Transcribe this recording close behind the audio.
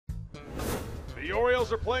The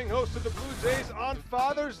Orioles are playing host to the Blue Jays on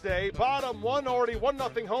Father's Day. Bottom one, already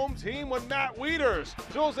 1-0 home team when Matt Wieters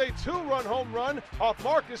drills a 2-run home run off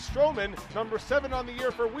Marcus Stroman. Number 7 on the year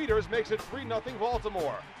for Wieters makes it 3-0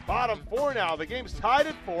 Baltimore. Bottom four now, the game's tied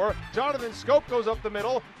at 4. Jonathan Schoop goes up the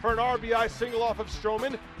middle for an RBI single off of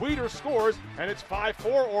Stroman. Wieters scores, and it's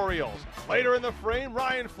 5-4 Orioles. Later in the frame,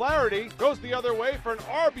 Ryan Flaherty goes the other way for an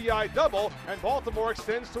RBI double, and Baltimore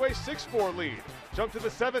extends to a 6-4 lead. Jump to the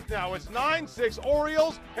 7th now, it's 9-6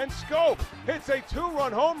 Orioles, and Schoop hits a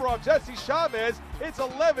 2-run homer off Jesse Chavez. It's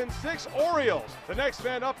 11-6 Orioles. The next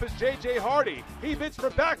man up is J.J. Hardy. He bids for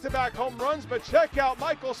back-to-back home runs, but check out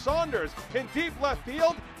Michael Saunders in deep left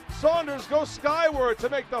field. Saunders goes skyward to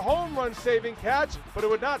make the home run saving catch, but it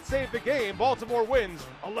would not save the game. Baltimore wins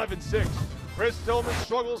 11-6. Chris Tillman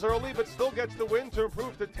struggles early but still gets the win to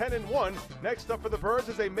improve to 10-1. Next up for the Birds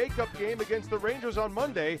is a makeup game against the Rangers on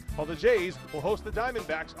Monday, while the Jays will host the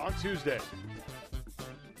Diamondbacks on Tuesday.